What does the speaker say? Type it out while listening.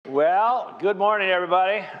Well, good morning,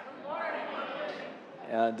 everybody. Good morning.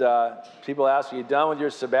 And people ask, are you done with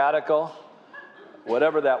your sabbatical?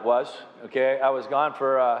 Whatever that was, okay? I was gone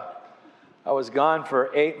for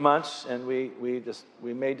 8 months, and we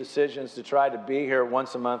made decisions to try to be here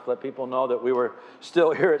once a month, let people know that we were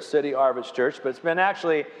still here at City Harvest Church. But it's been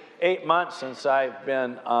actually 8 months since I've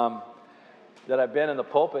been in the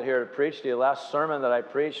pulpit here to preach to you. The last sermon that I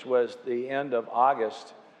preached was the end of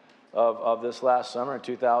August of this last summer in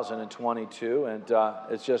 2022, and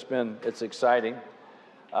it's exciting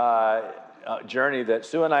journey that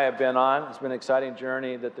Sue and I have been on. It's been an exciting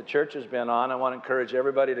journey that the church has been on. I want to encourage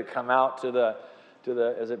everybody to come out to the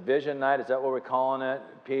is it Vision Night? Is that what we're calling it,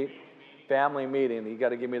 Pete? Family meeting. You got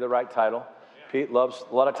to give me the right title. Pete loves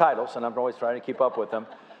a lot of titles, and I'm always trying to keep up with them.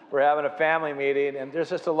 We're having a family meeting, and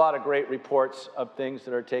there's just a lot of great reports of things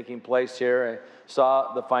that are taking place here. I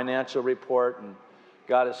saw the financial report, and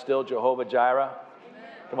God is still Jehovah Jireh. Amen.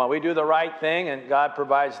 Come on, we do the right thing, and God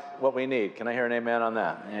provides what we need. Can I hear an amen on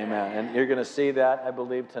that? Amen. And you're going to see that, I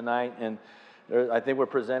believe, tonight. And I think we're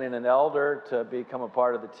presenting an elder to become a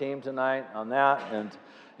part of the team tonight on that. And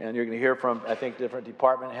you're going to hear from, I think, different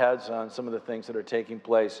department heads on some of the things that are taking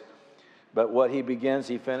place. But what he begins,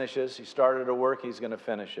 he finishes. He started a work, he's going to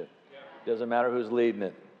finish it. Doesn't matter who's leading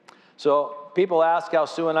it. So people ask how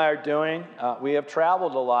Sue and I are doing. We have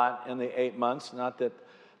traveled a lot in the 8 months. Not that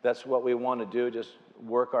that's what we want to do, just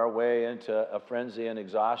work our way into a frenzy and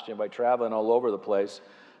exhaustion by traveling all over the place.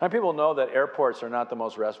 And people know that airports are not the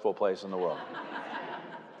most restful place in the world.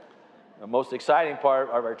 The most exciting part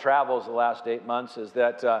of our travels the last 8 months is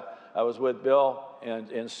that I was with Bill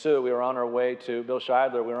and Sue. We were on our way to, Bill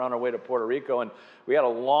Scheidler, we were on our way to Puerto Rico, and we had a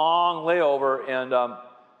long layover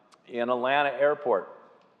in Atlanta Airport.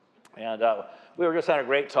 And we were just having a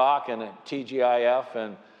great talk in TGIF,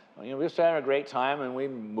 and we were just having a great time, and we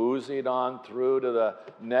moseyed on through to the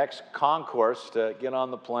next concourse to get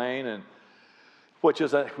on the plane, and we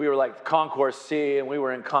were like Concourse C, and we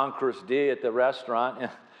were in Concourse D at the restaurant.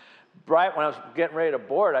 And right when I was getting ready to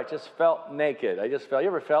board, I just felt naked. You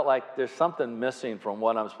ever felt like there's something missing from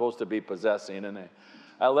what I'm supposed to be possessing? And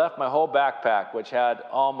I left my whole backpack, which had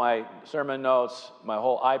all my sermon notes, my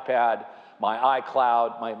whole iPad, my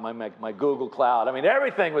iCloud, my Google Cloud. I mean,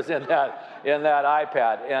 everything was in that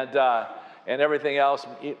iPad, and everything else,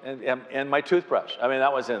 and my toothbrush. I mean,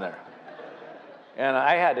 that was in there. And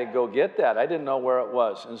I had to go get that. I didn't know where it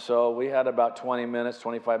was. And so we had about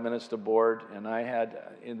 25 minutes to board, and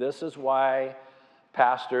this is why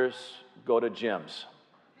pastors go to gyms.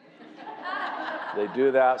 They do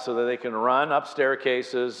that so that they can run up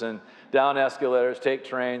staircases and down escalators, take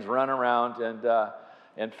trains, run around,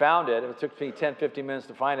 and found it. It took me 10, 15 minutes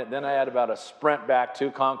to find it. Then I had about a sprint back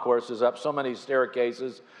 2 concourses, up so many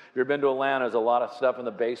staircases. If you've been to Atlanta, there's a lot of stuff in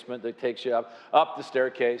the basement that takes you up the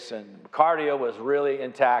staircase. And cardio was really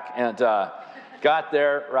intact, and got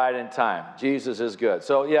there right in time. Jesus is good.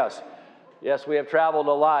 So yes, we have traveled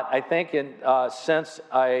a lot. I think since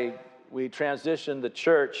we transitioned the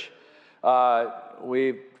church,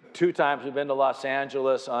 2 times we've been to Los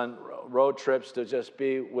Angeles on road trips to just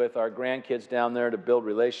be with our grandkids down there to build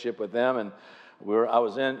relationship with them. And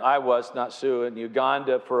I was not Sue, in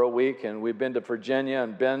Uganda for a week, and we've been to Virginia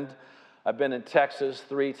and Bend. I've been in Texas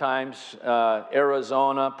 3 times,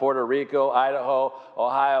 Arizona, Puerto Rico, Idaho,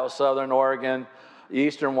 Ohio, Southern Oregon,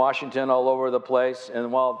 Eastern Washington, all over the place.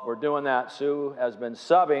 And while we're doing that, Sue has been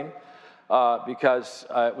subbing because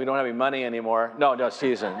we don't have any money anymore. No,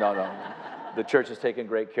 season, no. The church has taken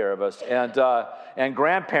great care of us. And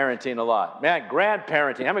grandparenting a lot. Man,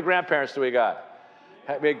 grandparenting. How many grandparents do we got?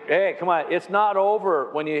 Hey, come on. It's not over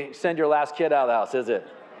when you send your last kid out of the house, is it?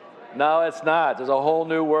 No, it's not. There's a whole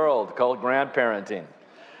new world called grandparenting.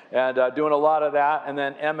 And doing a lot of that. And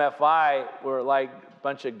then MFI, we're like a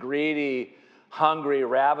bunch of greedy, hungry,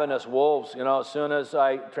 ravenous wolves. As soon as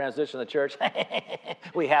I transition the church,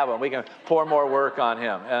 we have him. We can pour more work on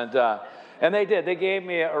him. And they did. They gave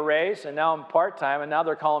me a raise, and now I'm part-time, and now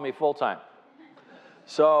they're calling me full-time.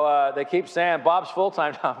 So they keep saying, Bob's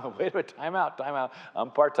full-time. Wait a minute, time out. I'm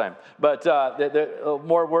part-time. But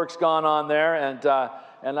more work's gone on there, and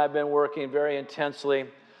I've been working very intensely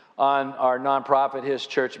on our nonprofit, His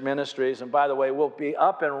Church Ministries. And by the way, we'll be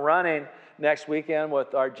up and running next weekend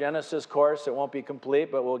with our Genesis course. It won't be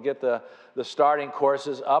complete, but we'll get the starting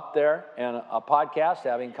courses up there, and a podcast,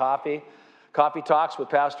 having coffee talks with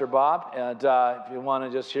Pastor Bob. And if you want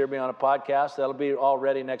to just hear me on a podcast, that'll be all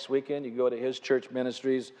ready next weekend. You can go to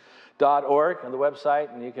hischurchministries.org on the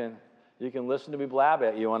website, and you can listen to me blab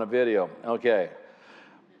at you on a video. Okay.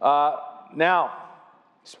 Now,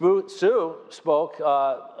 Sue spoke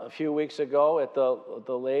a few weeks ago at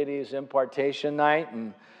the ladies' impartation night,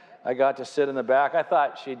 and I got to sit in the back. I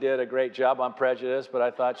thought she did a great job on Prejudice, but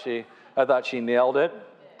I thought she nailed it.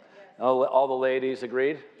 All the ladies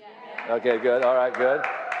agreed? Okay, good. All right, good.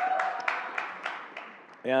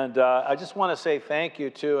 And I just want to say thank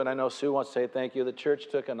you, too, and I know Sue wants to say thank you. The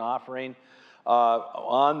church took an offering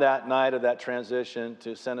on that night of that transition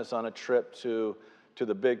to send us on a trip to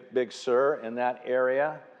the Big Sur in that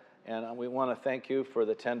area. And we want to thank you for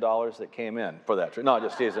the $10 that came in for that trip. No,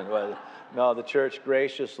 just teasing. No, the church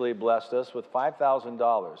graciously blessed us with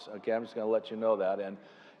 $5,000. Okay, I'm just going to let you know that,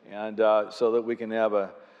 and so that we can have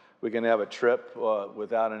a trip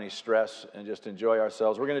without any stress and just enjoy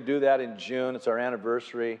ourselves. We're going to do that in June. It's our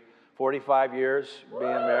anniversary. 45 years being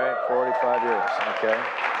married. 45 years. Okay.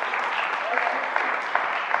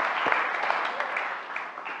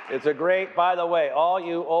 It's a great, by the way, all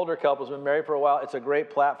you older couples who've been married for a while, it's a great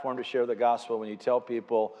platform to share the gospel when you tell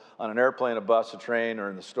people on an airplane, a bus, a train, or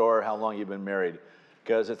in the store how long you've been married.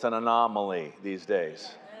 Because it's an anomaly these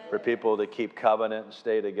days for people to keep covenant and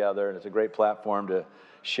stay together. And it's a great platform to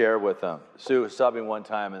share with them. Sue was subbing one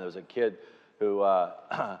time, and there was a kid who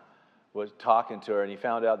was talking to her, and he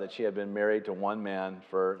found out that she had been married to one man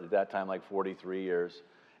for, at that time, like 43 years.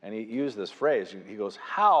 And he used this phrase. He goes,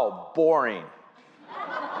 "How boring."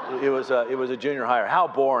 It was a junior hire. How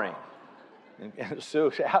boring. And Sue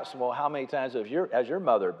asked him, "Well, how many times has your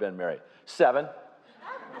mother been married?" 7.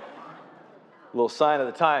 Little sign of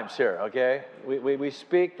the times here, okay? We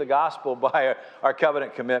speak the gospel by our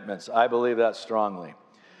covenant commitments. I believe that strongly.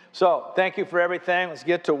 So thank you for everything. Let's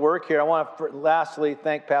get to work here. I want to lastly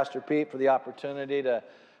thank Pastor Pete for the opportunity to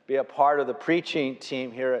be a part of the preaching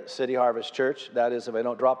team here at City Harvest Church. That is, if I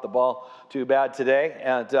don't drop the ball too bad today.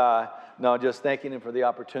 And no, just thanking him for the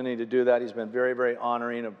opportunity to do that. He's been very, very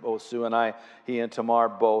honoring of both Sue and I, he and Tamar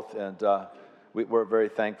both, and we're very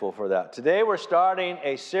thankful for that. Today we're starting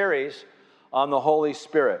a series on the Holy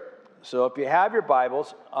Spirit. So if you have your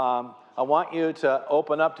Bibles, I want you to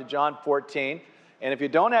open up to John 14. And if you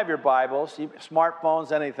don't have your Bibles,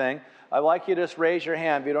 smartphones, anything, I'd like you to just raise your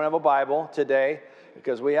hand if you don't have a Bible today,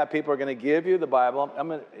 because we have people who are going to give you the Bible.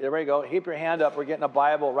 There we go. Keep your hand up. We're getting a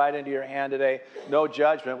Bible right into your hand today. No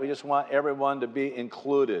judgment. We just want everyone to be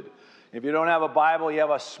included. If you don't have a Bible, you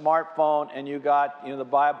have a smartphone, and you got the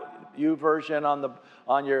Bible YouVersion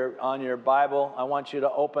on your Bible. I want you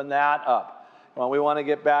to open that up. Well, we want to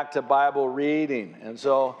get back to Bible reading, and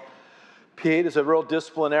so Pete is a real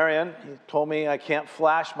disciplinarian. He told me I can't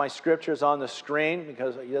flash my scriptures on the screen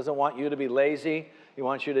because he doesn't want you to be lazy. He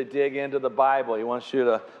wants you to dig into the Bible. He wants you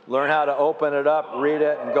to learn how to open it up, read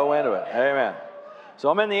it, and go into it. Amen. So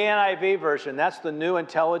I'm in the NIV version. That's the New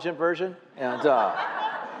Intelligent Version. And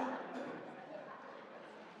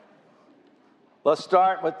let's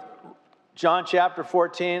start with John chapter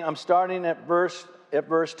 14. I'm starting at verse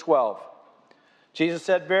 12. Jesus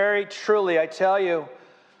said, "Very truly, I tell you,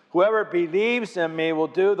 whoever believes in me will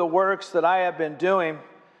do the works that I have been doing,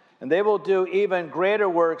 and they will do even greater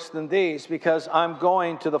works than these, because I'm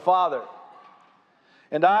going to the Father.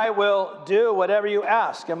 And I will do whatever you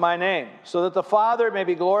ask in my name, so that the Father may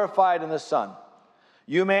be glorified in the Son.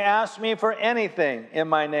 You may ask me for anything in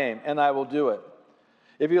my name, and I will do it.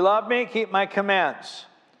 If you love me, keep my commands.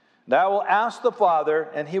 And I will ask the Father,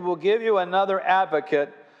 and he will give you another advocate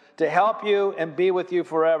to help you and be with you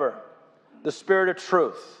forever, the Spirit of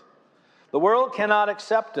truth. The world cannot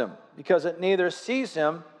accept him, because it neither sees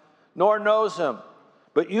him nor knows him.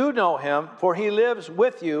 But you know him, for he lives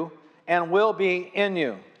with you and will be in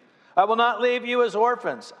you. I will not leave you as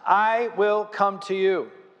orphans. I will come to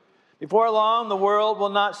you. Before long, the world will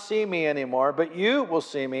not see me anymore, but you will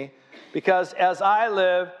see me, because as I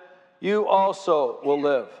live, you also will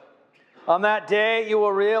live. On that day, you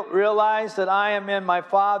will realize that I am in my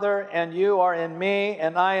Father, and you are in me,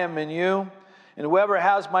 and I am in you. And whoever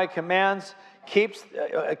has my commands keeps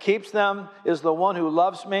them is the one who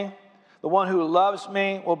loves me. The one who loves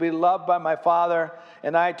me will be loved by my Father,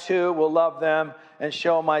 and I too will love them and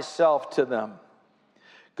show myself to them."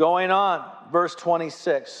 Going on, verse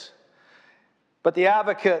 26. "But the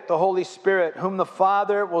advocate, the Holy Spirit, whom the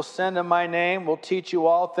Father will send in my name, will teach you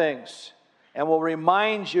all things, and will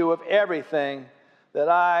remind you of everything that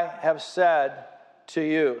I have said to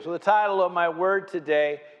you." So the title of my word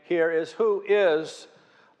today here is, "Who is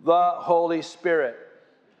the Holy Spirit?"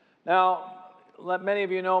 Now, let many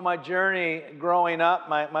of you know my journey growing up.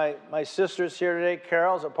 My sister's here today.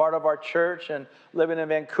 Carol's a part of our church and living in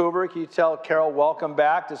Vancouver. Can you tell Carol, welcome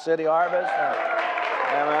back to City Harvest?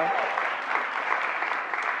 Amen.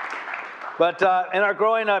 But in our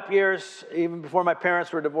growing up years, even before my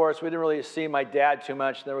parents were divorced, we didn't really see my dad too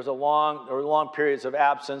much. There were long periods of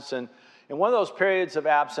absence, and In one of those periods of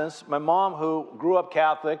absence, my mom, who grew up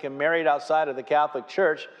Catholic and married outside of the Catholic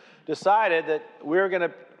Church, decided that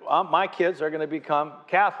my kids are going to become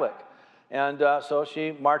Catholic. And so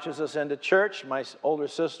she marches us into church. My older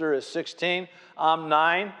sister is 16, I'm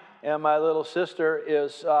 9, and my little sister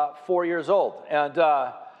is 4 years old.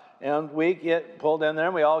 And we get pulled in there,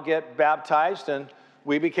 and we all get baptized, and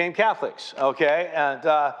we became Catholics, okay? And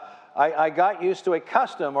I got used to a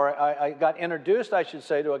custom, or I got introduced, I should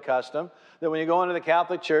say, to a custom, that when you go into the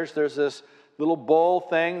Catholic Church, there's this little bowl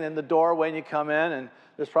thing in the doorway when you come in, and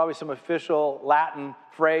there's probably some official Latin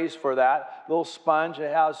phrase for that. Little sponge,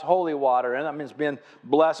 it has holy water in it. I mean, it's been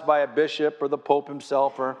blessed by a bishop or the Pope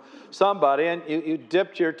himself or somebody, and you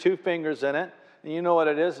dipped your 2 fingers in it, and you know what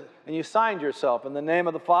it is, and you signed yourself in the name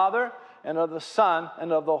of the Father and of the Son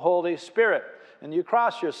and of the Holy Spirit, and you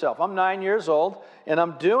cross yourself. I'm 9 years old, and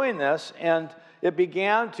I'm doing this, and it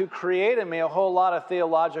began to create in me a whole lot of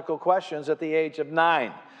theological questions at the age of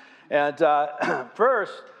 9. And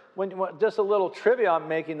first, just a little trivia on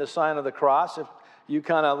making the sign of the cross. If you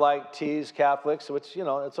kind of like tease Catholics, which, you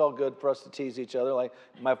know, it's all good for us to tease each other. Like,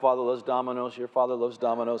 my father loves Domino's, your father loves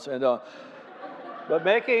Domino's. And, but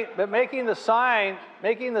making the sign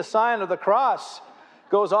of the cross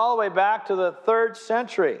goes all the way back to the 3rd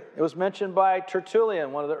century. It was mentioned by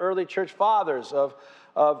Tertullian, one of the early church fathers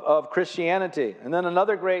of Christianity. And then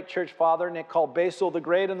another great church father called Basil the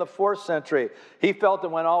Great in the 4th century. He felt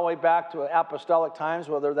it went all the way back to apostolic times.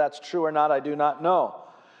 Whether that's true or not, I do not know.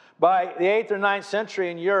 By the 8th or 9th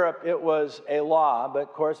century in Europe, it was a law. But of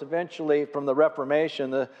course, eventually from the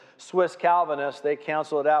Reformation, the Swiss Calvinists, they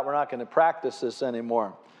canceled it out. We're not going to practice this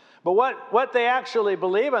anymore. But what they actually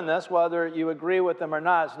believe in this, whether you agree with them or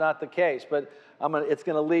not, is not the case. But it's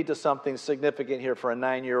going to lead to something significant here for a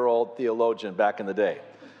 9-year-old theologian back in the day.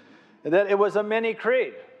 And that it was a mini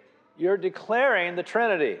creed. You're declaring the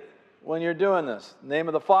Trinity when you're doing this. In the name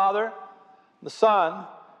of the Father, the Son,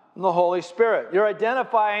 and the Holy Spirit. You're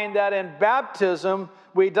identifying that in baptism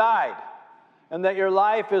we died, and that your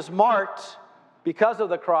life is marked because of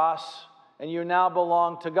the cross, and you now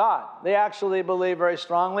belong to God. They actually believe very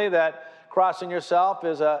strongly that crossing yourself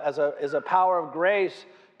is a power of grace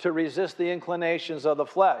to resist the inclinations of the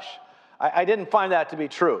flesh. I didn't find that to be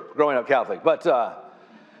true growing up Catholic, but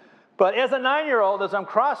as a 9-year-old, as I'm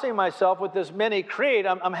crossing myself with this mini creed,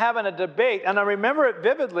 I'm having a debate, and I remember it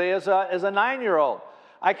vividly as a 9-year-old.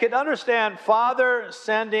 I could understand Father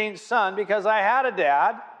sending Son because I had a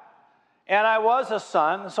dad, and I was a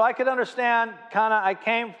son, so I could understand I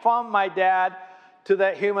came from my dad to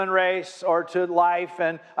that human race or to life,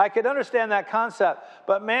 and I could understand that concept.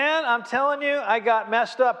 But man, I'm telling you, I got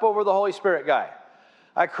messed up over the Holy Spirit guy.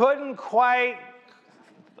 I couldn't quite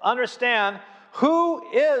understand who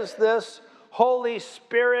is this Holy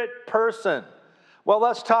Spirit person. Well,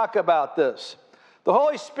 let's talk about this. The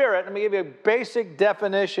Holy Spirit, let me give you a basic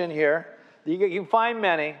definition here. You can find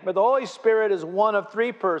many, but the Holy Spirit is one of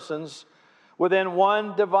 3 persons within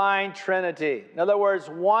one divine Trinity. In other words,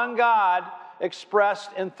 one God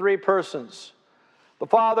expressed in 3 persons. The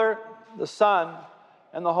Father, the Son,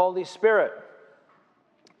 and the Holy Spirit.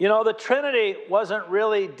 You know, the Trinity wasn't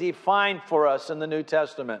really defined for us in the New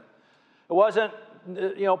Testament. It wasn't,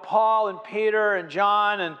 Paul and Peter and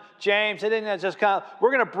John and James. They didn't just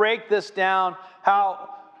we're going to break this down,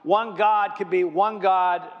 how one God could be one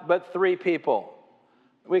God, but 3 people.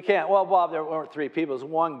 We can't. Well, Bob, there weren't 3 people. It was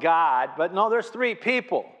one God. But no, there's 3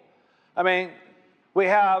 people. I mean,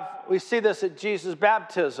 we see this at Jesus'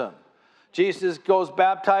 baptism. Jesus goes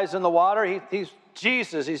baptized in the water. He's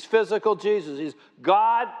Jesus. He's physical Jesus. He's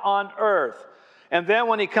God on earth. And then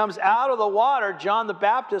when he comes out of the water, John the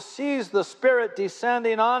Baptist sees the Spirit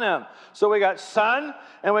descending on him. So we got Son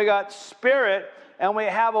and we got Spirit, and we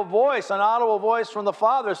have a voice, an audible voice from the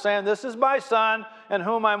Father saying, "This is my Son in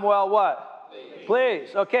whom I'm well," what?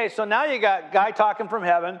 Please. Okay, so now you got guy talking from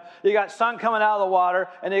heaven, you got Son coming out of the water,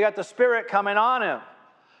 and you got the Spirit coming on him.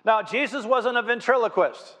 Now, Jesus wasn't a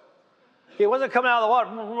ventriloquist. He wasn't coming out of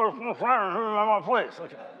the water. Please.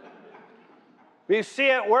 Okay. We see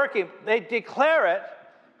it working. They declare it,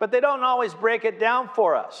 but they don't always break it down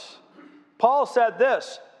for us. Paul said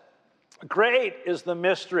this, "Great is the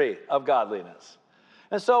mystery of godliness."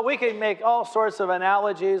 And so we can make all sorts of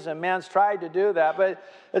analogies, and man's tried to do that, but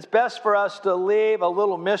it's best for us to leave a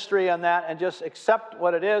little mystery on that and just accept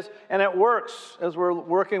what it is, and it works as we're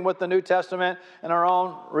working with the New Testament and our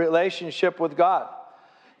own relationship with God.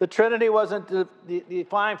 The Trinity wasn't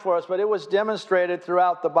defined for us, but it was demonstrated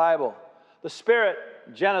throughout the Bible. The Spirit,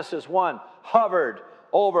 Genesis 1, hovered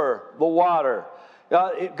over the water.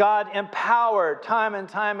 God empowered time and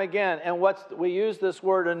time again. And we use this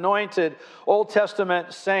word anointed. Old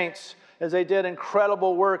Testament saints as they did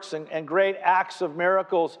incredible works and great acts of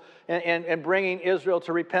miracles and bringing Israel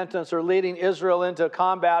to repentance or leading Israel into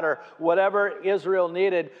combat or whatever Israel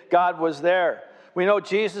needed, God was there. We know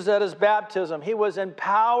Jesus at his baptism, he was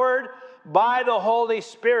empowered by the Holy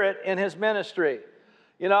Spirit in his ministry.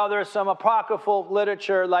 You know, there's some apocryphal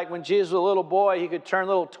literature, like when Jesus was a little boy, he could turn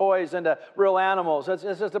little toys into real animals. It's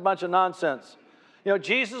just a bunch of nonsense. You know,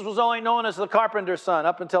 Jesus was only known as the carpenter's son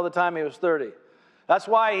up until the time he was 30. That's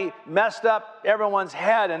why he messed up everyone's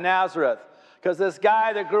head in Nazareth. Because this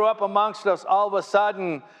guy that grew up amongst us, all of a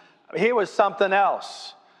sudden, he was something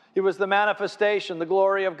else. He was the manifestation, the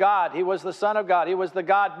glory of God. He was the Son of God. He was the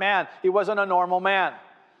God-man. He wasn't a normal man.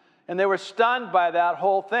 And they were stunned by that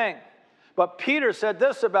whole thing. But Peter said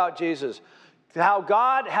this about Jesus, how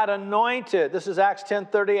God had anointed, this is Acts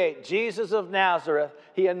 10:38, Jesus of Nazareth,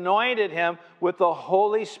 he anointed him with the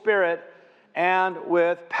Holy Spirit and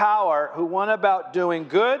with power, who went about doing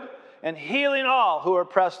good and healing all who were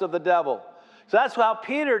oppressed of the devil. So that's how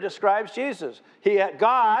Peter describes Jesus.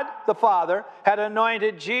 God, the Father, had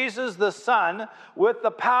anointed Jesus, the Son, with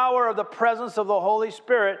the power of the presence of the Holy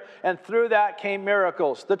Spirit, and through that came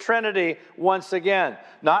miracles. The Trinity, once again.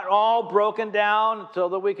 Not all broken down so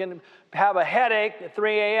that we can have a headache at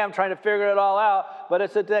 3 a.m. trying to figure it all out, but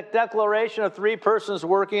it's a declaration of three persons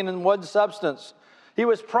working in one substance. He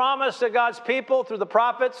was promised to God's people through the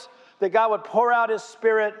prophets that God would pour out his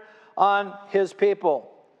Spirit on his people.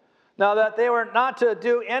 Now that they were not to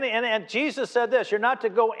do and Jesus said this, you're not to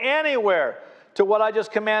go anywhere to what I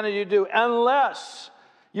just commanded you to do unless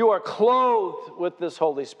you are clothed with this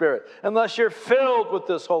Holy Spirit, unless you're filled with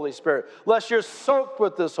this Holy Spirit, unless you're soaked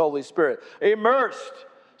with this Holy Spirit, immersed.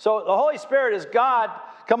 So the Holy Spirit is God.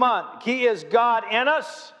 Come on, he is God in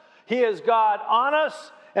us, he is God on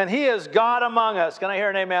us, and he is God among us. Can I hear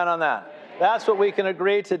an amen on that? Amen. That's what we can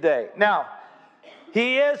agree today. Now,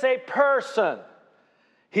 he is a person.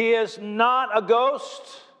 He is not a ghost,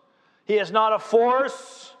 he is not a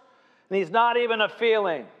force, and he's not even a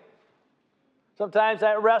feeling. Sometimes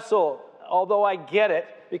I wrestle, although I get it,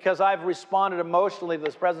 because I've responded emotionally to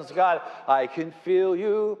this presence of God. I can feel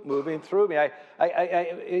you moving through me.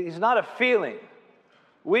 He's not a feeling.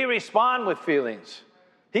 We respond with feelings.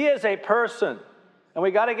 He is a person, and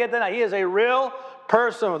we got to get that. He is a real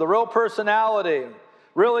person with a real personality,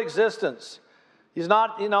 real existence. He's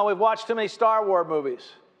not, we've watched too many Star Wars movies.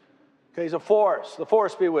 Okay, he's a force. The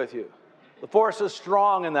force be with you. The force is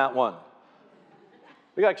strong in that one.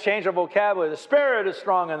 We got to change our vocabulary. The Spirit is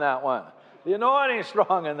strong in that one. The anointing is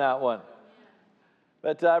strong in that one.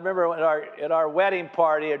 But I remember at our wedding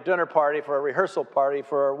party, a dinner party for a rehearsal party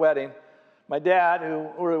for our wedding, my dad, who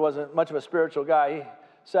really wasn't much of a spiritual guy, he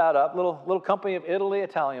sat up, little company of Italy,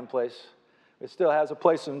 Italian place. It still has a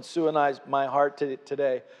place in Sue and my heart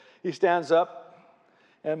today. He stands up,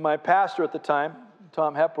 and my pastor at the time,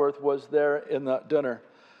 Tom Hepworth, was there in the dinner.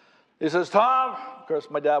 He says, Tom, of course,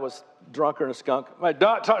 my dad was drunker than a skunk.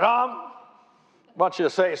 Tom, I want you to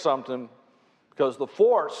say something because the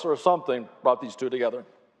force or something brought these two together.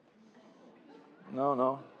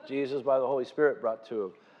 No, Jesus by the Holy Spirit brought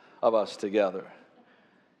two of us together.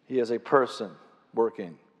 He is a person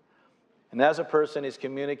working. And as a person, he's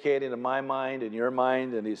communicating in my mind and your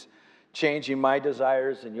mind, and he's changing my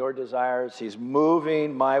desires and your desires. He's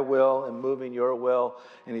moving my will and moving your will.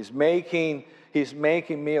 And he's making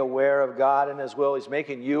me aware of God and his will. He's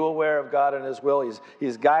making you aware of God and his will.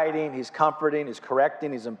 He's guiding, he's comforting, he's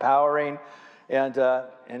correcting, he's empowering. And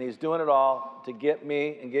he's doing it all to get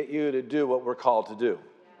me and get you to do what we're called to do.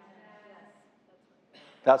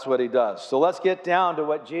 That's what he does. So let's get down to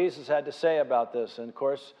what Jesus had to say about this. And of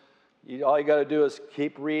course, all you got to do is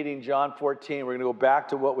keep reading John 14. We're going to go back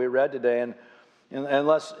to what we read today, and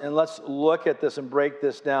let's look at this and break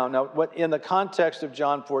this down. Now, what in the context of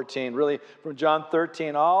John 14, really from John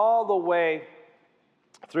 13 all the way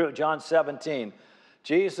through John 17,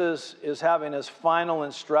 Jesus is having his final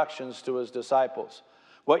instructions to his disciples.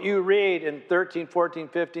 What you read in 13, 14,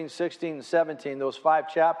 15, 16, and 17, those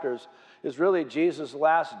 5 chapters, is really Jesus'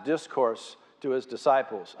 last discourse to his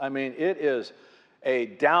disciples. I mean, it is a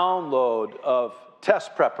download of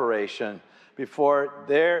test preparation before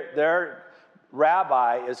their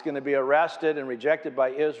rabbi is going to be arrested and rejected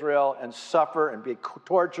by Israel and suffer and be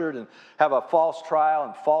tortured and have a false trial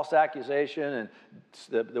and false accusation and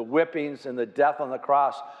the whippings and the death on the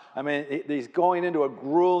cross. I mean, he's going into a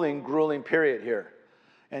grueling period here.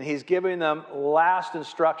 And he's giving them last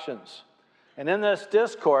instructions. And in this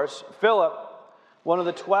discourse, Philip, one of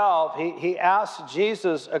the 12, he asked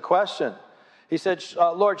Jesus a question. He said,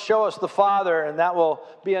 Lord, show us the Father, and that will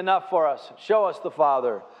be enough for us. Show us the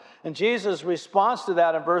Father. And Jesus' response to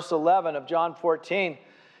that in verse 11 of John 14,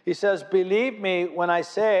 He says, believe me when I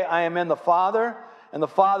say I am in the Father, and the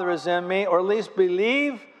Father is in me, or at least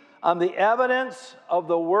believe on the evidence of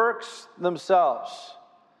the works themselves.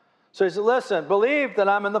 So he said, listen, believe that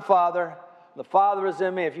I'm in the Father, the Father is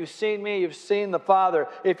in me. If you've seen me, you've seen the Father.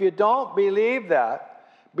 If you don't believe that,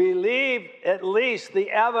 believe at least the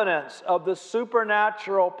evidence of the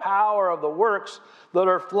supernatural power of the works that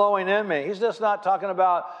are flowing in me. He's just not talking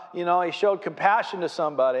about, he showed compassion to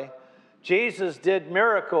somebody. Jesus did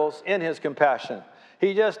miracles in his compassion.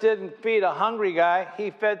 He just didn't feed a hungry guy.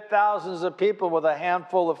 He fed thousands of people with a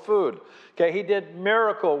handful of food. Okay, he did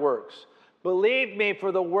miracle works. Believe me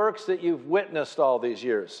for the works that you've witnessed all these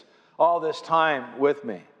years, all this time with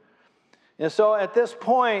me. And so at this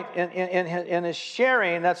point in his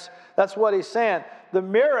sharing, that's what he's saying. The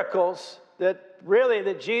miracles that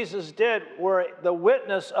Jesus did were the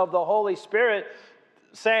witness of the Holy Spirit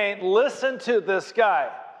saying, listen to this guy.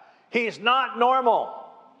 He's not normal.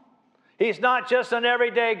 He's not just an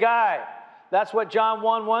everyday guy. That's what John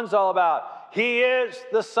 1:1's all about. He is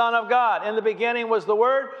the Son of God. In the beginning was the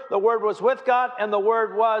Word was with God, and the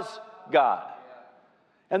Word was God.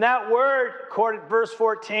 And that Word, verse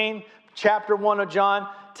 14, chapter 1 of John,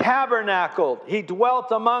 tabernacled. He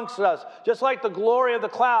dwelt amongst us. Just like the glory of the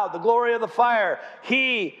cloud, the glory of the fire,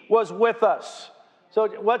 He was with us. So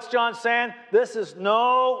what's John saying? This is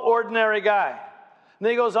no ordinary guy. And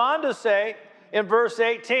then he goes on to say in verse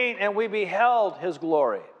 18, and we beheld His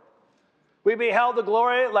glory. We beheld the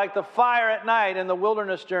glory like the fire at night in the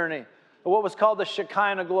wilderness journey, what was called the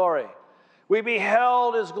Shekinah glory. We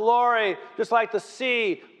beheld His glory just like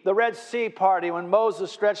the Red Sea party when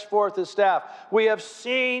Moses stretched forth his staff. We have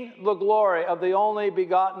seen the glory of the only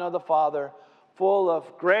begotten of the Father, full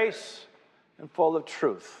of grace and full of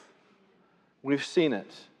truth. We've seen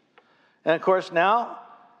it. And of course now,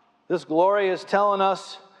 this glory is telling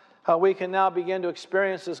us how we can now begin to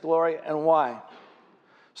experience this glory and why.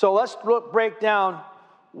 So let's break down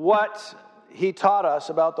what He taught us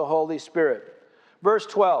about the Holy Spirit. Verse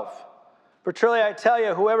 12. For truly I tell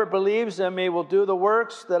you, whoever believes in me will do the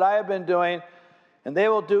works that I have been doing, and they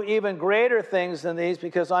will do even greater things than these,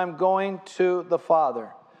 because I'm going to the Father.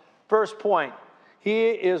 First point,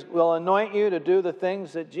 He will anoint you to do the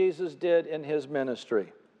things that Jesus did in His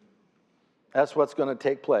ministry. That's what's going to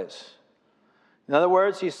take place. In other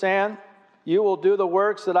words, He's saying, you will do the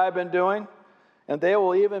works that I've been doing, and they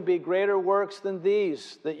will even be greater works than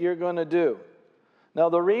these that you're going to do. Now,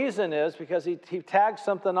 the reason is because he tags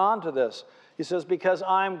something onto this. He says, because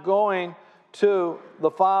I'm going to the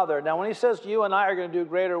Father. Now, when he says you and I are going to do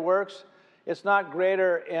greater works, it's not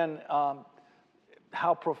greater in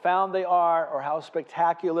how profound they are or how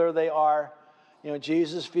spectacular they are.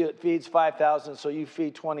 Jesus feeds 5,000, so you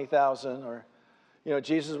feed 20,000. Or,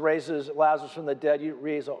 Jesus raises Lazarus from the dead, you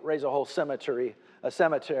raise a whole cemetery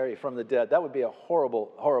from the dead. That would be a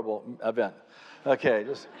horrible, horrible event. Okay,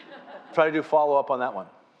 just try to do follow-up on that one.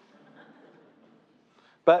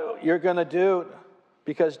 But you're going to do,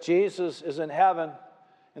 because Jesus is in heaven,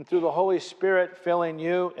 and through the Holy Spirit filling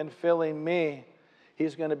you and filling me,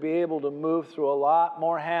 He's going to be able to move through a lot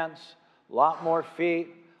more hands, a lot more feet,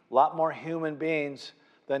 a lot more human beings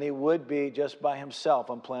than He would be just by Himself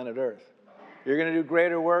on planet Earth. You're going to do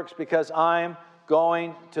greater works because I'm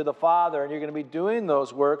going to the Father, and you're going to be doing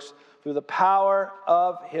those works through the power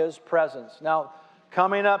of His presence. Now,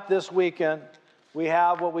 coming up this weekend, we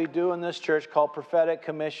have what we do in this church called prophetic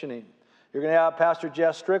commissioning. You're going to have Pastor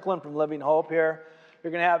Jess Strickland from Living Hope here.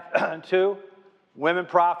 You're going to have 2 women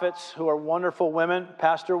prophets who are wonderful women,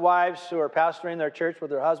 pastor wives who are pastoring their church with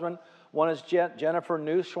their husband. One is Jennifer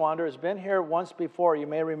Neuschwander, has been here once before. You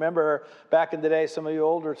may remember her back in the day, some of you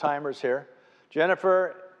older timers here.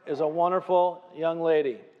 Jennifer is a wonderful young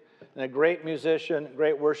lady and a great musician,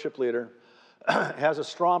 great worship leader, has a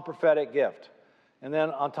strong prophetic gift. And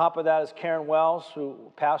then on top of that is Karen Wells, who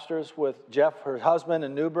pastors with Jeff, her husband,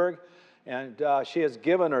 in Newburgh, and she has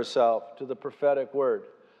given herself to the prophetic word.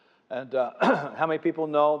 And how many people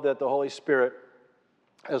know that the Holy Spirit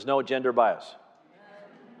has no gender bias?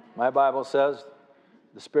 My Bible says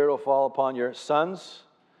the Spirit will fall upon your sons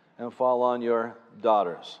and fall on your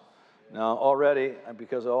daughters. Now, already,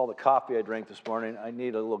 because of all the coffee I drank this morning, I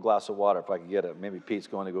need a little glass of water if I can get it. Maybe Pete's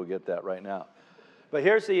going to go get that right now. But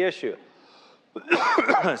here's the issue.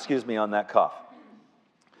 Excuse me on that cough.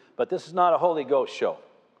 But this is not a Holy Ghost show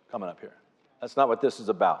coming up here. That's not what this is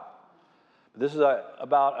about. This is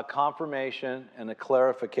about a confirmation and a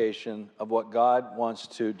clarification of what God wants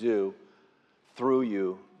to do through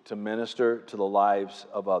you to minister to the lives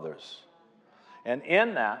of others. And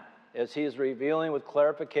in that, as He is revealing with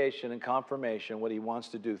clarification and confirmation what He wants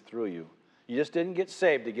to do through you. You just didn't get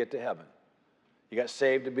saved to get to heaven. You got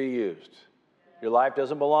saved to be used. Your life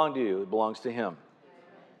doesn't belong to you. It belongs to him.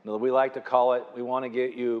 Now, we like to call it, we want to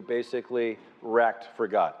get you basically wrecked for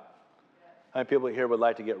God. How many people here would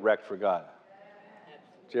like to get wrecked for God?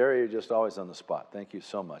 Jerry, you're just always on the spot. Thank you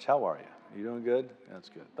so much. How are you? You doing good? That's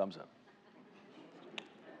good. Thumbs up.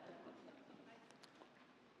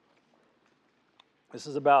 This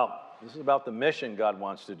is about the mission God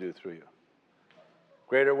wants to do through you.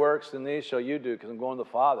 Greater works than these shall you do because I'm going to the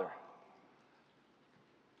Father.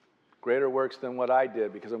 Greater works than what I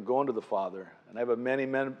did because I'm going to the Father. And I have a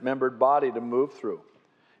many-membered body to move through.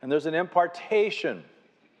 And there's an impartation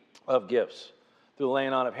of gifts through the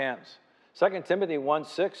laying on of hands. 2 Timothy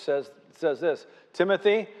 1:6 says this,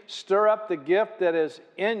 Timothy, stir up the gift that is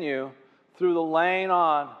in you through the laying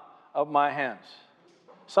on of my hands.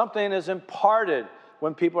 Something is imparted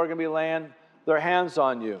when people are going to be laying their hands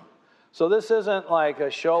on you. So this isn't like a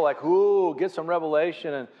show like, ooh, get some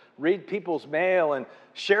revelation and read people's mail and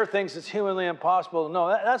share things that's humanly impossible. No,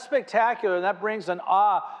 that's spectacular, and that brings an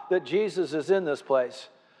awe that Jesus is in this place.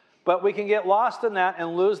 But we can get lost in that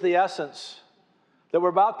and lose the essence, that we're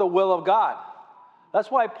about the will of God.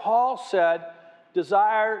 That's why Paul said,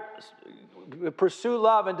 pursue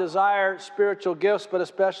love and desire spiritual gifts, but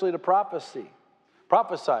especially to prophesy.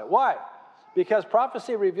 Why? Because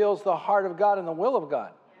prophecy reveals the heart of God and the will of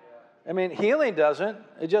God. I mean, healing doesn't.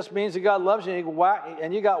 It just means that God loves you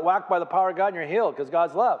and you got whacked by the power of God and you're healed because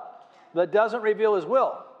God's love. That doesn't reveal his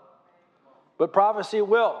will. But prophecy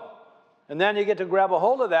will. And then you get to grab a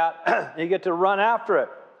hold of that and you get to run after it.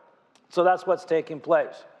 So that's what's taking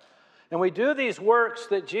place. And we do these works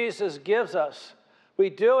that Jesus gives us. We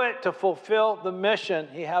do it to fulfill the mission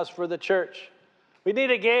he has for the church. We need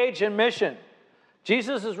to engage in mission.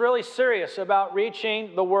 Jesus is really serious about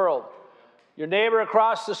reaching the world. Your neighbor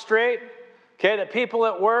across the street, okay, the people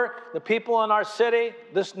at work, the people in our city,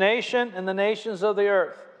 this nation, and the nations of the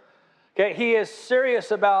earth. Okay, he is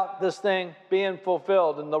serious about this thing being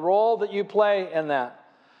fulfilled and the role that you play in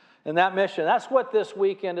that mission. That's what this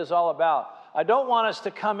weekend is all about. I don't want us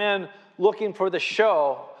to come in looking for the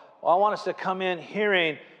show. I want us to come in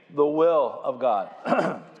hearing the will of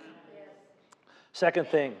God. Second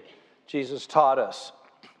thing Jesus taught us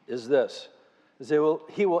is this, is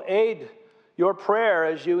he will aid your prayer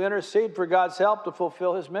as you intercede for God's help to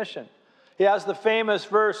fulfill his mission. He has the famous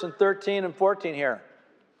verse in 13 and 14 here.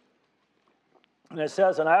 And it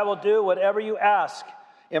says, and I will do whatever you ask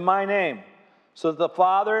in my name, so that the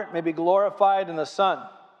Father may be glorified in the Son.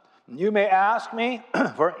 And you may ask me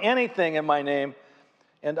for anything in my name,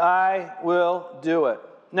 and I will do it.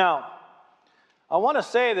 Now, I want to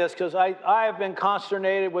say this because I have been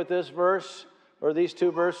consternated with this verse, or these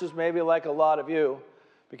two verses, maybe like a lot of you,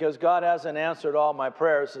 because God hasn't answered all my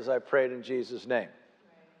prayers as I prayed in Jesus' name.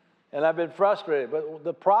 And I've been frustrated. But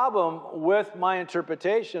the problem with my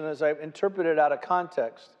interpretation is I've interpreted out of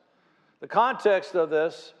context. The context of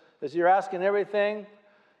this is you're asking everything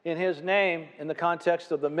in his name in the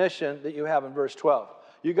context of the mission that you have in verse 12.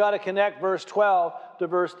 You got to connect verse 12 to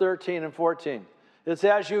verse 13 and 14. It's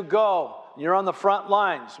as you go, you're on the front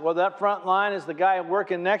lines. Well, that front line is the guy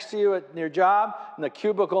working next to you at your job, in the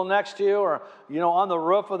cubicle next to you, or on the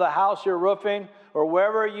roof of the house you're roofing, or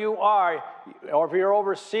wherever you are, or if you're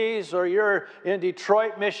overseas, or you're in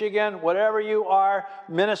Detroit, Michigan, whatever you are,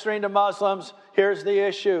 ministering to Muslims, here's the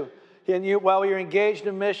issue. And while you're engaged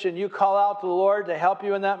in mission, you call out to the Lord to help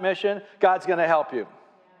you in that mission, God's going to help you.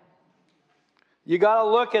 You got to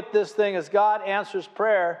look at this thing as God answers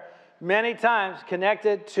prayer many times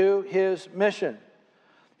connected to his mission.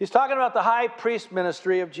 He's talking about the high priest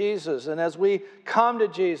ministry of Jesus. And as we come to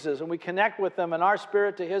Jesus and we connect with him and our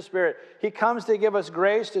spirit to his spirit, he comes to give us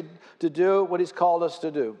grace to do what he's called us to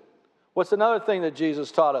do. What's another thing that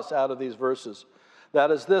Jesus taught us out of these verses? That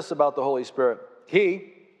is this about the Holy Spirit.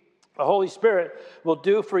 The Holy Spirit, will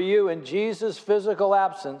do for you in Jesus' physical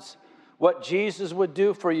absence what Jesus would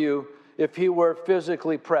do for you if he were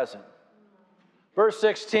physically present. Verse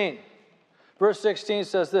 16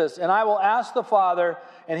 says this, and I will ask the Father,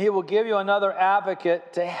 and he will give you another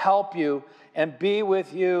advocate to help you and be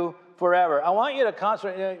with you forever. I want you to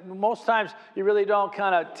concentrate. Most times you really don't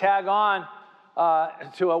kind of tag on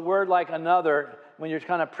to a word like another when you're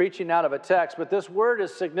kind of preaching out of a text, but this word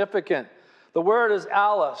is significant. The word is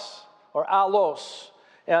allos, or allos,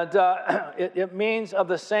 and it means of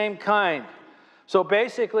the same kind. So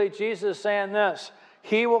basically, Jesus is saying this,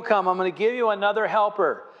 he will come. I'm going to give you another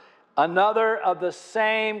helper, another of the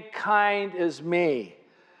same kind as me.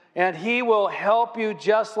 And he will help you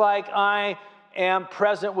just like I am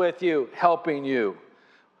present with you, helping you.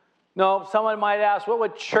 No, someone might ask, what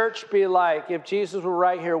would church be like if Jesus were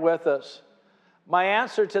right here with us? My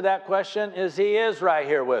answer to that question is he is right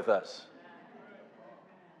here with us.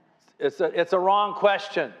 It's a wrong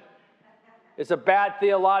question. It's a bad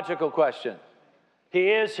theological question. He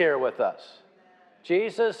is here with us.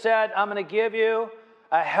 Jesus said, I'm going to give you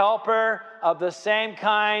a helper of the same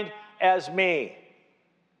kind as me,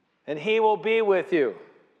 and he will be with you.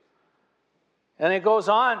 And it goes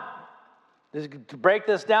on to break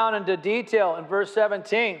this down into detail in verse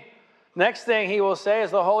 17. Next thing he will say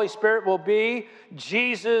is the Holy Spirit will be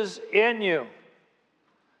Jesus in you.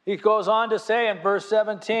 He goes on to say in verse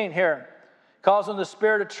 17 here, calls him the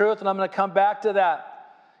Spirit of truth, and I'm going to come back to that.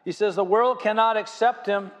 He says the world cannot accept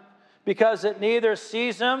him because it neither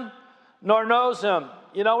sees him nor knows him.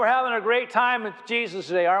 You know, we're having a great time with Jesus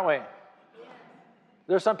today, aren't we?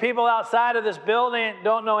 There's some people outside of this building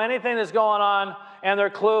don't know anything that's going on, and they're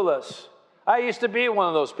clueless. I used to be one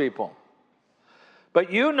of those people.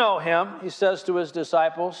 But you know him, he says to his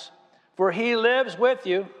disciples, for he lives with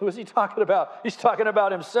you. Who is he talking about? He's talking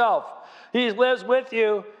about himself. He lives with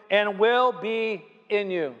you and will be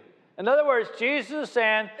in you. In other words, Jesus is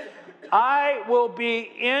saying, I will be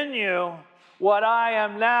in you what I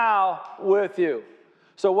am now with you.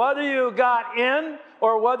 So whether you got in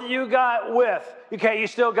or whether you got with, okay, you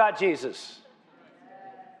still got Jesus.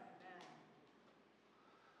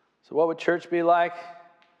 So what would church be like?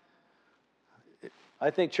 I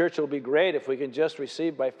think church will be great if we can just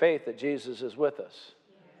receive by faith that Jesus is with us.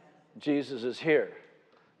 Jesus is here.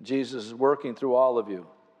 Jesus is working through all of you.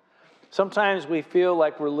 Sometimes we feel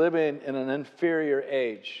like we're living in an inferior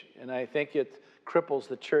age, and I think it cripples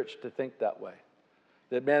the church to think that way.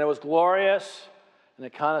 That, man, it was glorious, and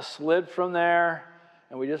it kind of slid from there,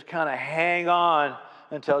 and we just kind of hang on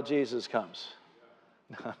until Jesus comes.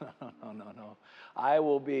 No. I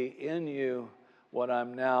will be in you what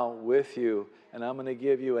I'm now with you, and I'm going to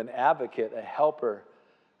give you an advocate, a helper,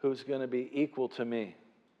 who's going to be equal to me.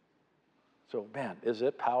 So, man, is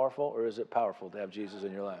it powerful, or is it powerful to have Jesus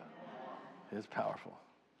in your life? It's powerful.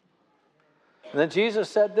 And then Jesus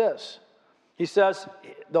said this. He says,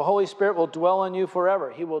 the Holy Spirit will dwell in you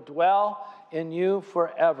forever. He will dwell in you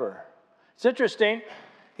forever. It's interesting.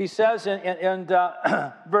 He says in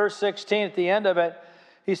verse 16 at the end of it,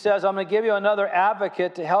 he says, I'm going to give you another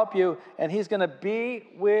advocate to help you, and he's going to be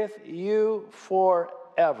with you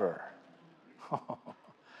forever.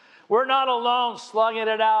 We're not alone slugging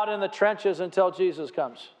it out in the trenches until Jesus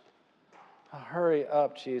comes. Hurry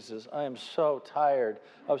up, Jesus. I am so tired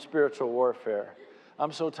of spiritual warfare.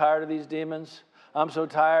 I'm so tired of these demons. I'm so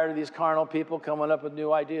tired of these carnal people coming up with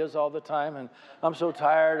new ideas all the time. And I'm so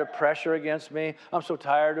tired of pressure against me. I'm so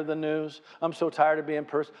tired of the news. I'm so tired of being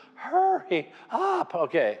Hurry up.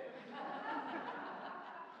 Okay.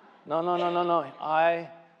 No.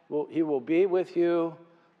 He will be with you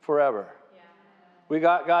forever. Yeah. We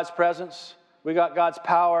got God's presence. We got God's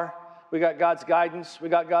power. We got God's guidance. We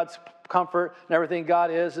got God's comfort, and everything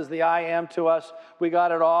God is the I am to us. We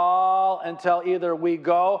got it all until either we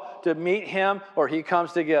go to meet him or he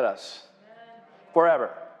comes to get us.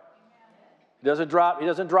 Forever. He doesn't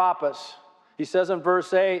drop us. He says in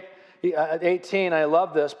verse 18, I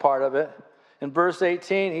love this part of it. In verse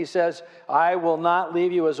 18, he says, I will not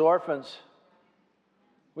leave you as orphans.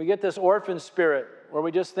 We get this orphan spirit where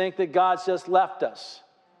we just think that God's just left us.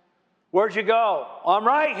 Where'd you go? I'm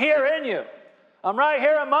right here in you. I'm right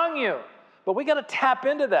here among you. But we got to tap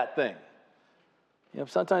into that thing. You know,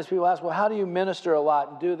 sometimes people ask, well, how do you minister a lot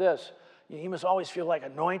and do this? You must always feel like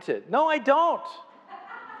anointed. No, I don't.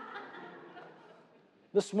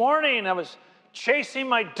 This morning I was chasing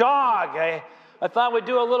my dog. I thought we'd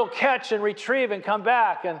do a little catch and retrieve and come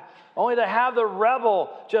back, and only to have the rebel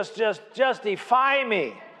just defy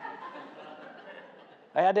me.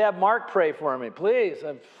 I had to have Mark pray for me. Please,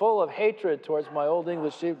 I'm full of hatred towards my old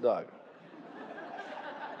English sheepdog.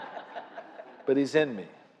 But he's in me,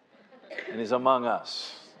 and he's among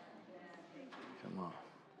us. Come on.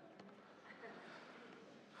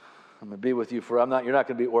 I'm going to be with you for, you're not going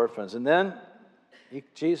to be orphans. And then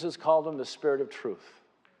Jesus called him the Spirit of truth.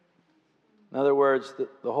 In other words,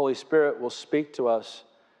 the Holy Spirit will speak to us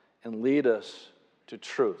and lead us to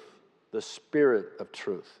truth, the Spirit of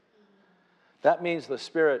truth. That means the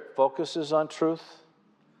Spirit focuses on truth.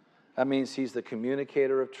 That means he's the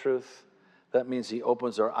communicator of truth. That means he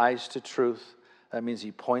opens our eyes to truth. That means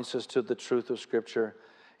he points us to the truth of Scripture.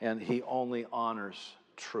 And he only honors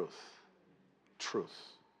truth. Truth.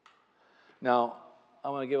 Now, I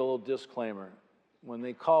want to give a little disclaimer. When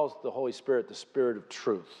they call the Holy Spirit the Spirit of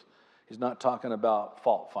truth, he's not talking about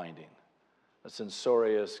fault finding, a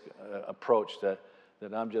censorious approach that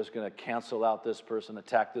I'm just going to cancel out this person,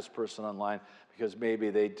 attack this person online, because maybe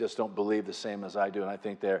they just don't believe the same as I do, and I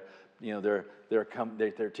think they're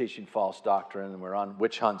they're teaching false doctrine, and we're on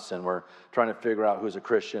witch hunts, and we're trying to figure out who's a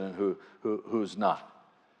Christian and who's not.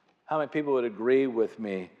 How many people would agree with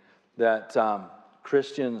me that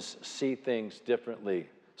Christians see things differently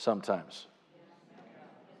sometimes?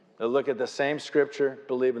 They look at the same scripture,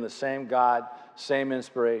 believe in the same God, same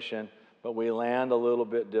inspiration, but we land a little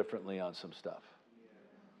bit differently on some stuff.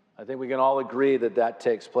 I think we can all agree that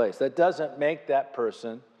takes place. That doesn't make that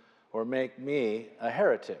person or make me a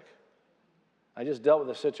heretic. I just dealt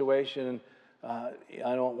with a situation, I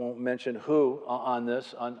won't mention who on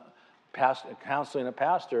this, on counseling a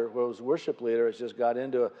pastor whose worship leader has just got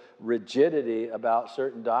into a rigidity about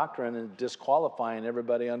certain doctrine and disqualifying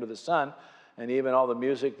everybody under the sun. And even all the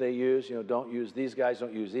music they use, don't use these guys,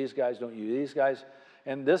 don't use these guys, don't use these guys.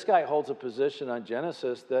 And this guy holds a position on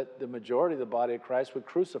Genesis that the majority of the body of Christ would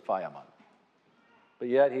crucify him on. But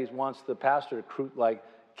yet he wants the pastor to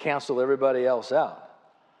cancel everybody else out.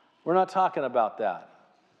 We're not talking about that.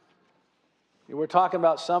 We're talking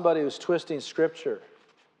about somebody who's twisting Scripture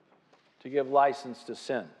to give license to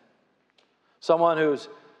sin. Someone who's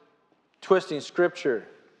twisting Scripture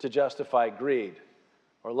to justify greed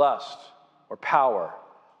or lust or power,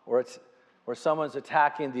 or someone's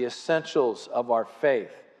attacking the essentials of our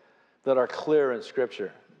faith that are clear in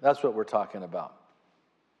Scripture. That's what we're talking about.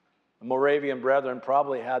 The Moravian Brethren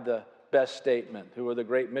probably had the best statement, who were the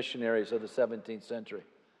great missionaries of the 17th century.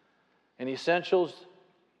 In essentials,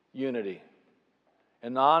 unity.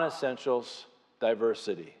 In non-essentials,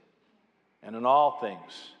 diversity. And in all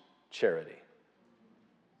things, charity.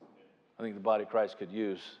 I think the body of Christ could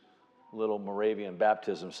use a little Moravian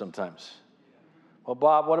baptism sometimes. Well,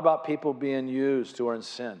 Bob, what about people being used who are in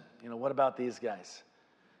sin? What about these guys?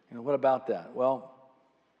 What about that? Well,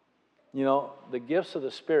 the gifts of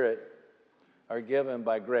the Spirit are given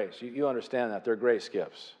by grace. You understand that. They're grace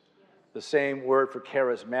gifts. The same word for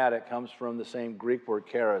charismatic comes from the same Greek word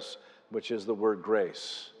charis, which is the word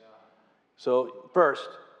grace. So first,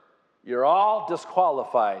 you're all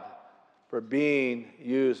disqualified for being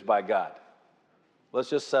used by God. Let's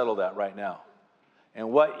just settle that right now.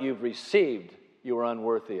 And what you've received, you were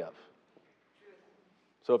unworthy of.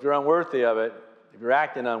 So if you're unworthy of it, if you're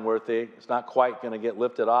acting unworthy, it's not quite going to get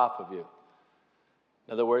lifted off of you.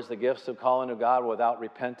 In other words, the gifts of calling to God without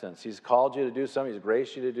repentance. He's called you to do something. He's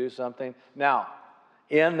graced you to do something. Now,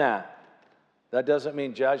 in that doesn't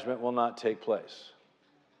mean judgment will not take place.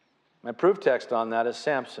 My proof text on that is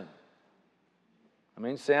Samson.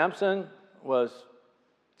 Samson was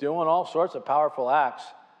doing all sorts of powerful acts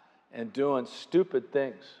and doing stupid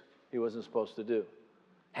things he wasn't supposed to do.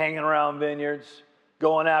 Hanging around vineyards,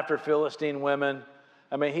 going after Philistine women.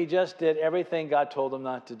 He just did everything God told him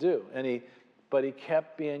not to do. But he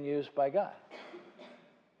kept being used by God.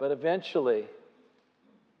 But eventually,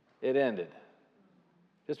 it ended.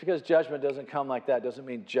 Just because judgment doesn't come like that doesn't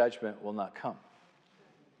mean judgment will not come.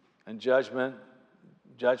 And judgment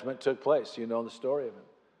took place. You know the story of it,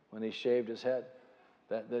 when he shaved his head.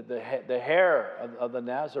 The hair of the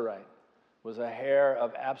Nazarite was a hair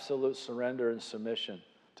of absolute surrender and submission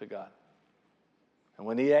to God. And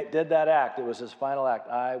when he did that act, it was his final act.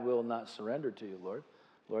 I will not surrender to you, Lord.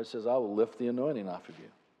 The Lord says, I will lift the anointing off of you.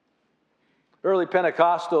 Early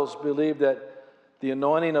Pentecostals believed that the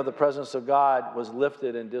anointing of the presence of God was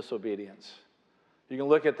lifted in disobedience. You can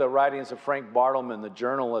look at the writings of Frank Bartleman, the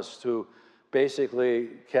journalist who basically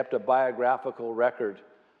kept a biographical record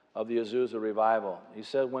of the Azusa revival. He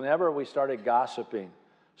said, whenever we started gossiping,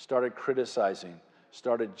 started criticizing,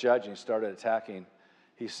 started judging, started attacking,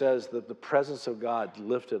 he says that the presence of God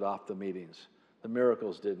lifted off the meetings. The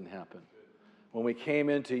miracles didn't happen. When we came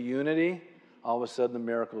into unity, all of a sudden the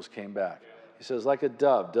miracles came back. He says, like a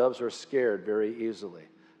dove, doves are scared very easily.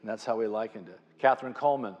 And that's how he likened it. Catherine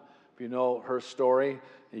Coleman, if you know her story,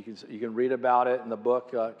 you can read about it in the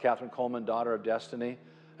book, Catherine Coleman, Daughter of Destiny.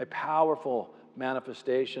 A powerful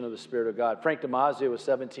manifestation of the Spirit of God. Frank DiMaggio was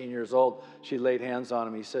 17 years old. She laid hands on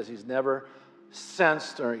him. He says he's never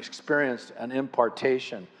sensed or experienced an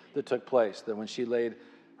impartation that took place, that when she laid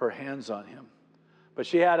her hands on him. But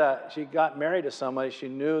she got married to somebody she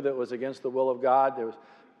knew that was against the will of God. There was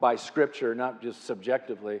by Scripture, not just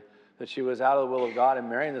subjectively, that she was out of the will of God in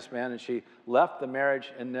marrying this man, and she left the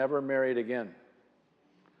marriage and never married again.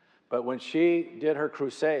 But when she did her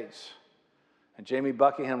crusades, and Jamie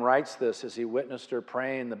Buckingham writes this as he witnessed her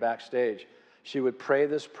praying in the backstage, she would pray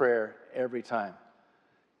this prayer every time.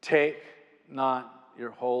 Take not your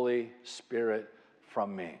Holy Spirit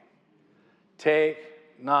from me. Take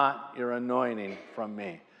not your anointing from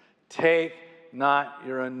me. Take not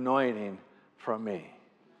your anointing from me.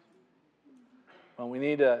 Well, we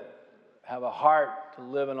need to have a heart to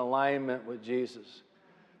live in alignment with Jesus.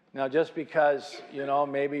 Now, just because,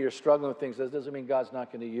 maybe you're struggling with things, that doesn't mean God's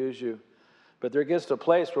not going to use you. But there gets to a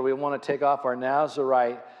place where we want to take off our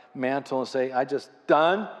Nazarite mantle and say, I just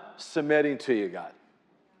done submitting to you, God.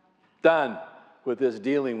 Done with this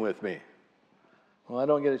dealing with me. Well, I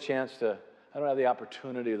don't have the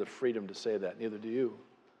opportunity or the freedom to say that. Neither do you.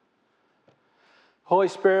 Holy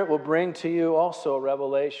Spirit will bring to you also a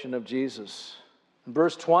revelation of Jesus. In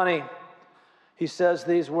verse 20, he says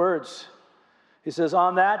these words. He says,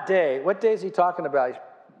 on that day, what day is he talking about? He's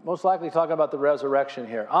most likely talking about the resurrection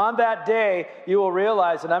here. On that day, you will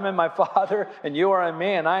realize that I'm in my Father, and you are in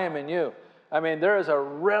me, and I am in you. I mean, there is a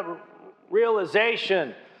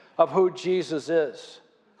realization of who Jesus is.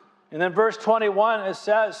 And then verse 21, it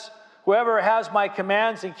says, whoever has my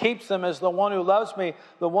commands and keeps them is the one who loves me.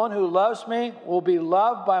 The one who loves me will be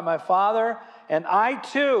loved by my Father, and I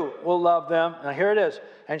too will love them. Now here it is,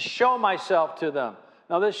 and show myself to them.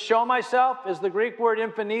 Now this show myself is the Greek word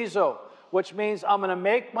emphanizo, which means I'm going to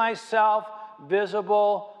make myself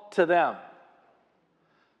visible to them.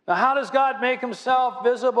 Now how does God make himself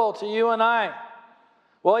visible to you and I?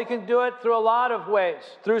 Well, he can do it through a lot of ways,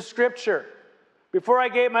 through Scripture. Before I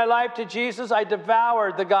gave my life to Jesus, I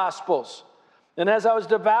devoured the Gospels. And as I was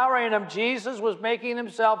devouring them, Jesus was making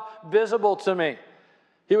himself visible to me.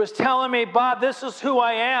 He was telling me, Bob, this is who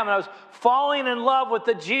I am. And I was falling in love with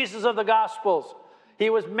the Jesus of the Gospels. He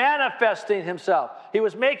was manifesting himself. He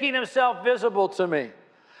was making himself visible to me.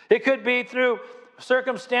 It could be through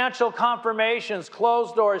circumstantial confirmations,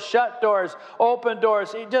 closed doors, shut doors, open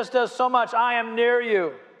doors. He just does so much. I am near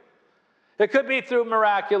you. It could be through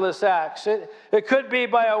miraculous acts. It could be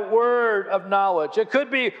by a word of knowledge. It could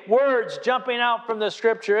be words jumping out from the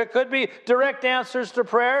Scripture. It could be direct answers to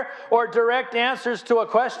prayer or direct answers to a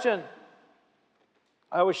question.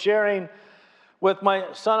 I was sharing with my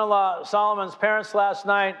son-in-law Solomon's parents last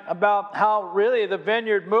night about how really the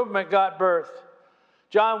Vineyard movement got birthed.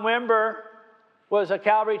 John Wimber was a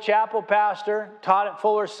Calvary Chapel pastor, taught at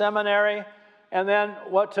Fuller Seminary, and then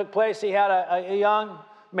what took place, he had a young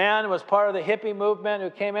man who was part of the hippie movement who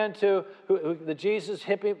came into the Jesus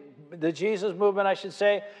movement, I should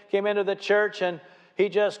say, came into the church, and he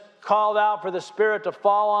just called out for the Spirit to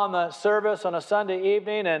fall on the service on a Sunday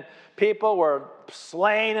evening, and people were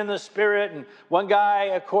slain in the Spirit. And one guy,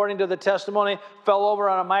 according to the testimony, fell over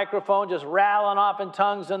on a microphone, just rattling off in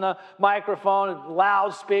tongues in the microphone,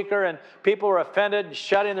 loudspeaker, and people were offended and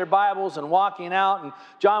shutting their Bibles and walking out. And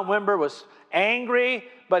John Wimber was angry,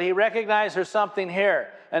 but he recognized there's something here.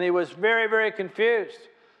 And he was very, very confused.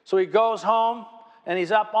 So he goes home, and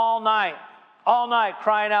he's up all night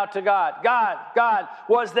crying out to God. God,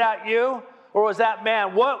 was that you? Or was that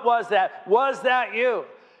man? What was that? Was that you?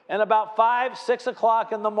 And about 5, 6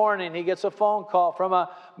 o'clock in the morning, he gets a phone call from a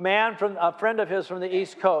friend of his from the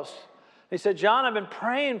East Coast. He said, John, I've been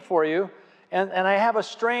praying for you, and I have a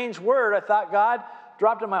strange word. I thought God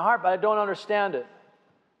dropped in my heart, but I don't understand it.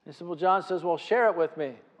 He said, well, John says, well, share it with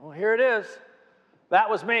me. Well, here it is. That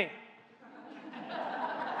was me.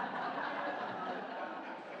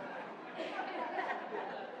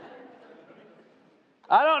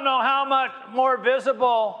 I don't know how much more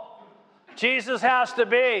visible Jesus has to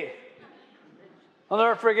be. I'll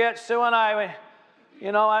never forget, Sue and I,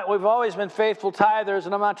 we've always been faithful tithers,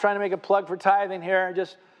 and I'm not trying to make a plug for tithing here.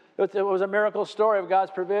 It was a miracle story of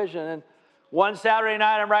God's provision. And one Saturday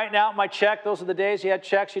night, I'm writing out my check. Those are the days he had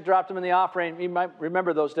checks. He dropped them in the offering. You might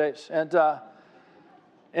remember those days. And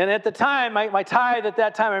at the time, my tithe at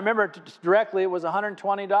that time, I remember directly, it was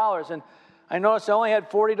 $120. And I noticed I only had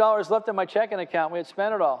 $40 left in my checking account. We had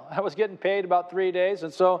spent it all. I was getting paid about 3 days.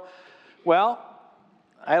 And so, I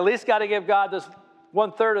at least got to give God this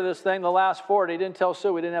 1/3 of this thing, the last 40. He didn't tell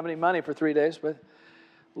Sue we didn't have any money for 3 days. But,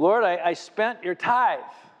 Lord, I spent your tithe.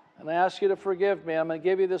 And I ask you to forgive me. I'm going to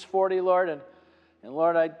give you this 40, Lord. And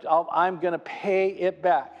Lord, I'm going to pay it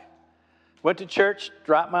back. Went to church,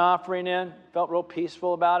 dropped my offering in, felt real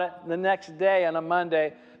peaceful about it. The next day, on a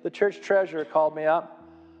Monday, the church treasurer called me up.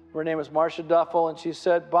 Her name was Marcia Duffel, and she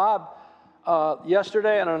said, Bob,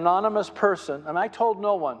 yesterday an anonymous person, and I told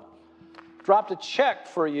no one, dropped a check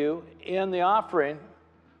for you in the offering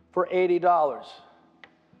for $80.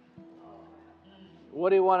 What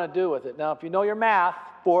do you want to do with it? Now, if you know your math,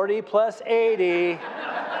 40 plus 80.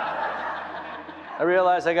 I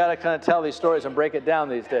realize I got to kind of tell these stories and break it down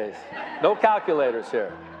these days. No calculators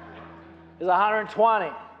here. It's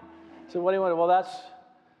 120. So what do you want? Well,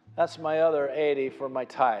 that's my other 80 for my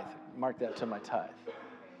tithe. Mark that to my tithe.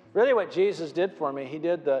 Really what Jesus did for me, he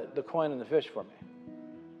did the coin and the fish for me.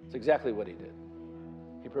 It's exactly what he did.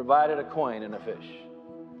 He provided a coin and a fish,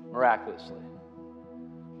 miraculously.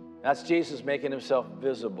 That's Jesus making himself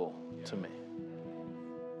visible to me.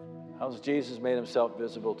 How's Jesus made himself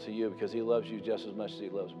visible to you? Because he loves you just as much as he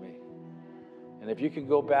loves me. And if you can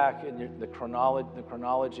go back in the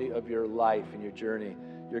chronology of your life and your journey,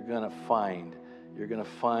 you're going to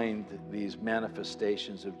find these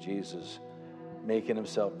manifestations of Jesus making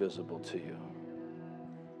himself visible to you.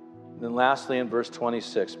 And then lastly, in verse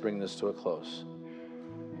 26, bring this to a close.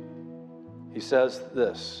 He says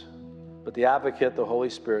this, but the advocate, the Holy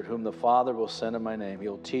Spirit, whom the Father will send in my name, he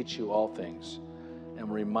will teach you all things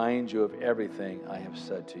and remind you of everything I have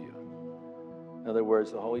said to you. In other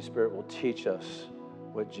words, the Holy Spirit will teach us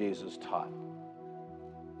what Jesus taught.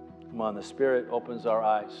 Come on, the Spirit opens our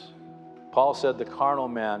eyes. Paul said the carnal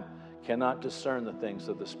man cannot discern the things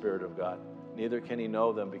of the Spirit of God. Neither can he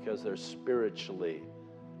know them because they're spiritually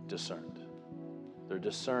discerned. They're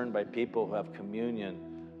discerned by people who have communion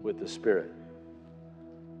with the Spirit.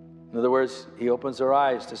 In other words, he opens our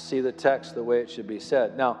eyes to see the text the way it should be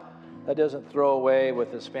said. Now, that doesn't throw away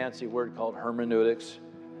with this fancy word called hermeneutics.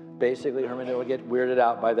 Basically, hermeneutics, we get weirded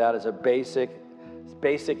out by that as a basic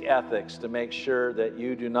ethics to make sure that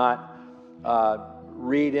you do not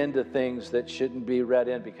read into things that shouldn't be read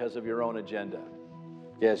in because of your own agenda.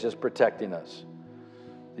 Yeah, it's just protecting us.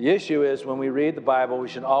 The issue is when we read the Bible, we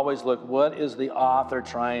should always look, what is the author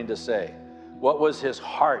trying to say? What was his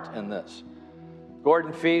heart in this?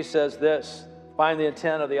 Gordon Fee says this, find the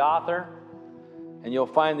intent of the author, and you'll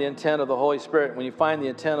find the intent of the Holy Spirit. When you find the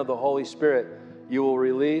intent of the Holy Spirit, you will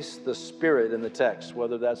release the Spirit in the text,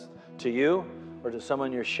 whether that's to you or to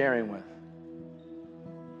someone you're sharing with.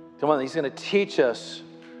 Come on, he's going to teach us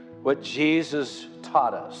what Jesus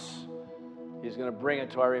taught us. He's going to bring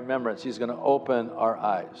it to our remembrance. He's going to open our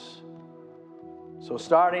eyes. So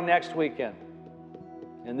starting next weekend,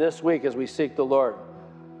 and this week as we seek the Lord,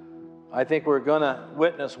 I think we're going to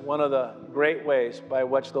witness one of the great ways by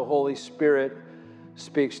which the Holy Spirit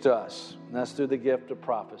speaks to us, and that's through the gift of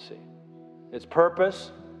prophecy. Its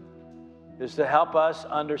purpose is to help us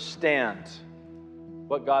understand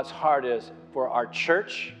what God's heart is for our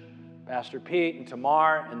church, Pastor Pete and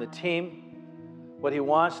Tamar and the team, what he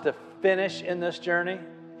wants to finish in this journey.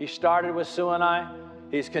 He started with Sue and I.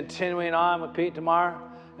 He's continuing on with Pete and Tamar.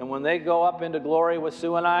 And when they go up into glory with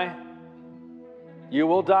Sue and I, you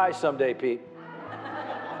will die someday, Pete.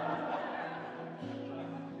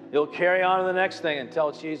 You'll carry on to the next thing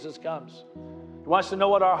until Jesus comes. He wants to know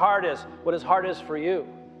what our heart is, what his heart is for you.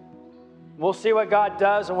 We'll see what God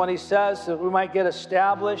does and what he says so we might get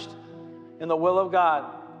established in the will of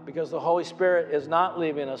God, because the Holy Spirit is not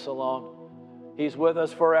leaving us alone. He's with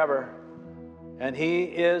us forever. And he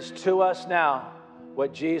is to us now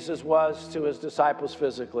what Jesus was to his disciples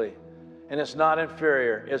physically. And it's not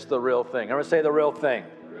inferior, it's the real thing. Everyone say the real thing.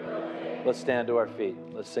 The real thing. Let's stand to our feet.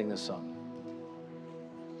 Let's sing this song.